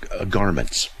false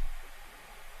garments.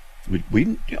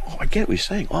 I get what he's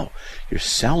saying. You're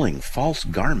selling false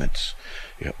garments.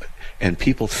 And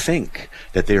people think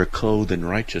that they are clothed in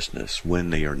righteousness when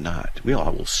they are not. I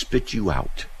will spit you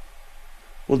out.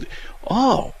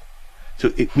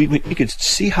 So we can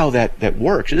see how that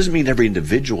works. It doesn't mean every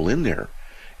individual in there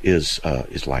is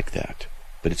like that,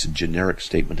 but it's a generic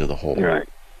statement of the whole. Right.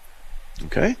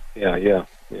 Okay? Yeah.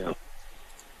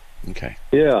 Okay.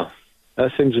 Yeah,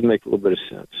 that seems to make a little bit of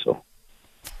sense. So,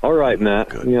 all right, Matt.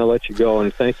 Good. I'll let you go,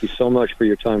 and thank you so much for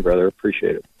your time, brother.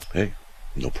 Appreciate it. Hey,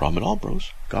 no problem at all,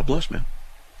 bros. God bless, man.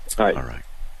 All right. All right.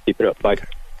 Keep it up. Bye.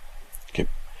 Okay.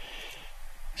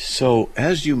 So,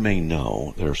 as you may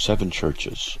know, there are 7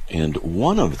 churches, and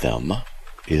one of them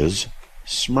is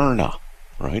Smyrna,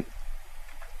 right?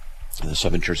 And the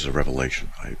 7 churches of Revelation.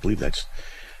 I believe that's...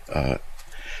 let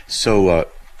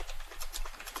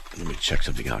me check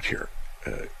something out here.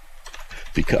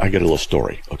 Because I got a little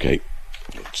story, okay?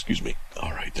 Excuse me.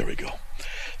 All right, there we go.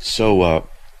 So,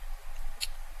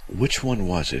 which one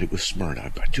was it? It was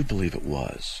Smyrna. I do believe it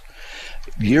was.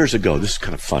 Years ago, this is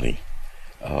kind of funny.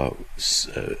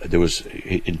 There was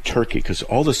in Turkey, because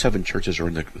all the 7 churches are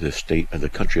in the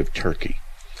country of Turkey.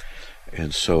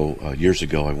 And so years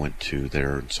ago, I went to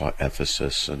there and saw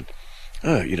Ephesus, and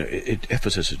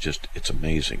Ephesus is it's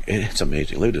amazing. It's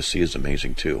amazing. Laodicea is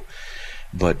amazing too.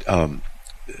 But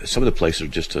some of the places are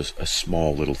just a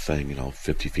small little thing,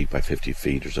 50 feet by 50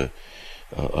 feet. There's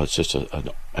it's just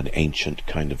an ancient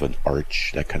kind of an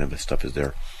arch. That kind of stuff is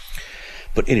there.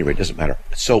 But anyway, it doesn't matter.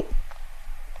 So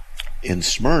in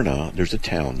Smyrna, there's a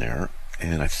town there,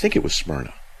 and I think it was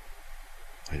Smyrna.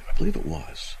 I believe it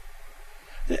was.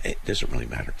 It doesn't really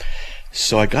matter.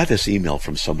 So I got this email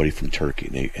from somebody from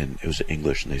Turkey, and it was in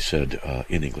English, and they said,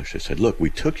 look, we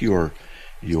took your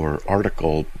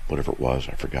article, whatever it was,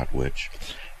 I forgot which,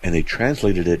 and they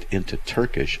translated it into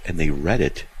Turkish, and they read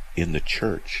it in the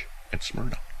church at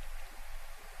Smyrna.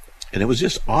 And it was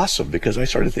just awesome, because I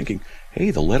started thinking,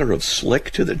 hey, the letter of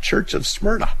Slick to the church of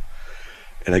Smyrna.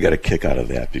 And I got a kick out of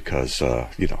that because,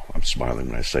 I'm smiling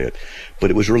when I say it.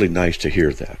 But it was really nice to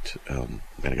hear that. And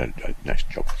I got a nice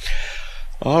joke.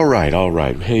 All right.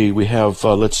 Hey, we have,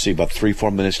 about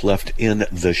 3-4 minutes left in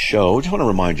the show. Just want to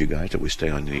remind you guys that we stay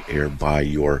on the air by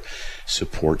your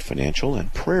support, financial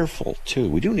and prayerful, too.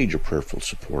 We do need your prayerful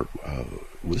support.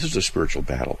 This is a spiritual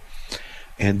battle.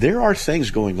 And there are things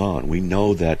going on. We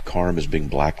know that CARM is being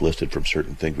blacklisted from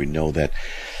certain things. We know that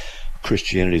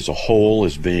Christianity as a whole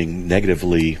is being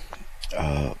negatively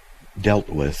dealt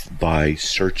with by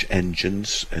search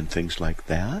engines and things like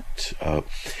that.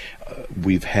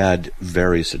 We've had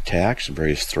various attacks and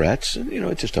various threats, and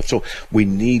it's just tough. So we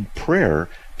need prayer,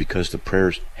 because the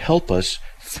prayers help us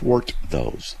thwart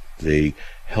those. They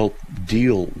help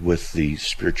deal with the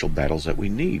spiritual battles that we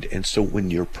need. And so when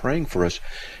you're praying for us,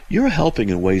 you're helping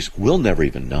in ways we'll never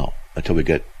even know until we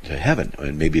get to heaven.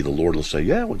 And maybe the Lord will say,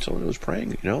 yeah, when someone was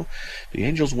praying, the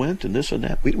angels went and this and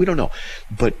that. We don't know.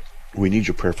 But we need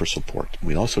your prayer for support.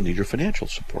 We also need your financial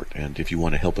support. And if you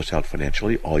want to help us out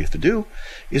financially, all you have to do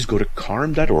is go to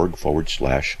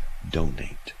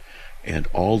carm.org/donate. And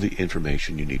all the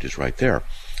information you need is right there.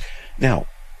 Now,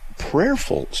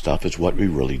 prayerful stuff is what we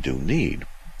really do need,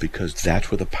 because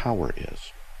that's where the power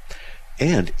is.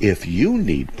 And if you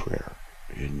need prayer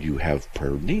and you have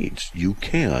prayer needs, you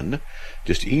can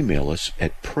just email us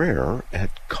at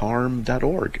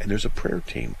prayer@carm.org. And there's a prayer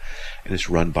team, and it's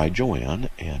run by Joanne,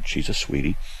 and she's a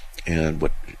sweetie. And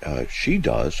what she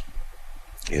does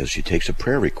is she takes a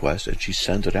prayer request and she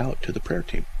sends it out to the prayer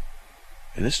team.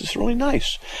 And this is really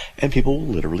nice. And people will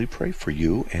literally pray for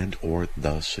you and or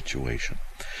the situation.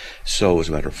 So, as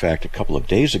a matter of fact, a couple of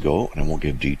days ago, and I won't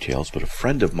give details, but a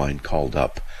friend of mine called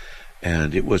up,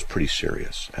 and it was pretty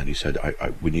serious. And he said,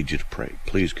 we need you to pray.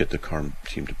 Please get the CARM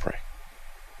team to pray.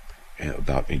 And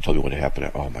he told me what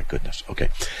happened. Oh, my goodness. Okay.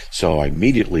 So I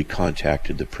immediately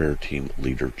contacted the prayer team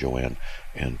leader, Joanne,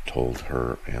 and told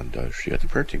her, and she got the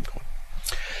prayer team going.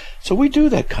 So we do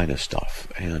that kind of stuff,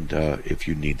 and if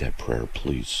you need that prayer,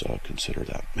 please consider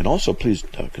that. And also please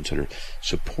consider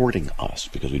supporting us,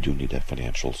 because we do need that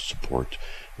financial support.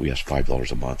 We ask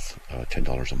 $5 a month,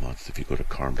 $10 a month. If you go to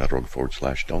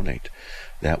carm.org/donate,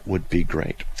 that would be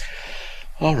great.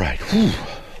 All right. Whew.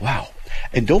 Wow.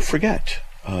 And don't forget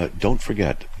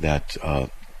that,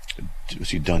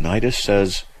 Donitis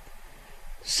says,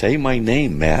 say my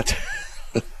name, Matt.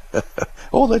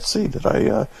 Oh, let's see. Did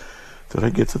I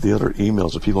get to the other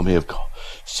emails that people may have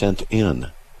sent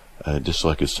in, just so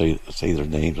I could say their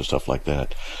names and stuff like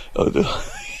that?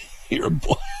 You're a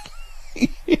boy.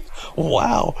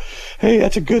 Wow. Hey,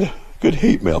 that's a good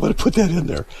hate mail. I'm going to put that in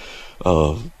there.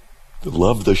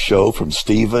 Love the show from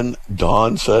Stephen.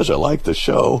 Don says, I like the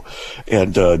show.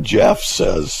 And Jeff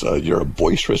says, you're a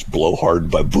boisterous, blowhard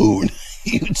baboon.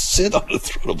 You'd sit on the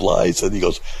throne of lies. And he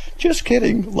goes, just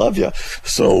kidding, love ya.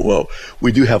 So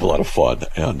we do have a lot of fun,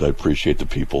 and I appreciate the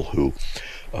people who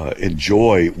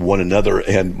enjoy one another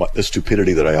and the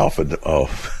stupidity that I often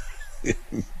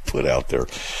put out there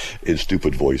in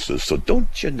stupid voices. So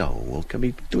don't you know, we'll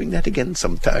be doing that again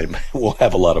sometime. We'll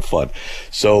have a lot of fun.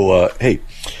 So, hey,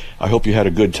 I hope you had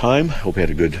a good time. I hope you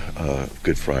had a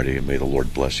good Friday, and may the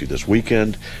Lord bless you this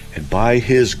weekend. And by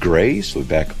His grace, we'll be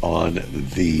back on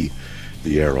the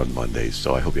air on Mondays.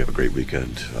 So I hope you have a great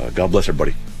weekend. God bless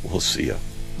everybody. We'll see you.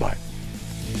 Bye.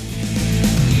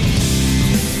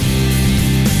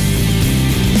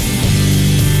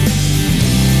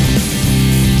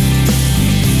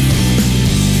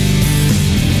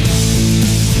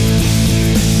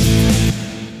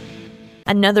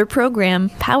 Another program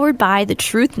powered by the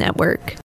Truth Network.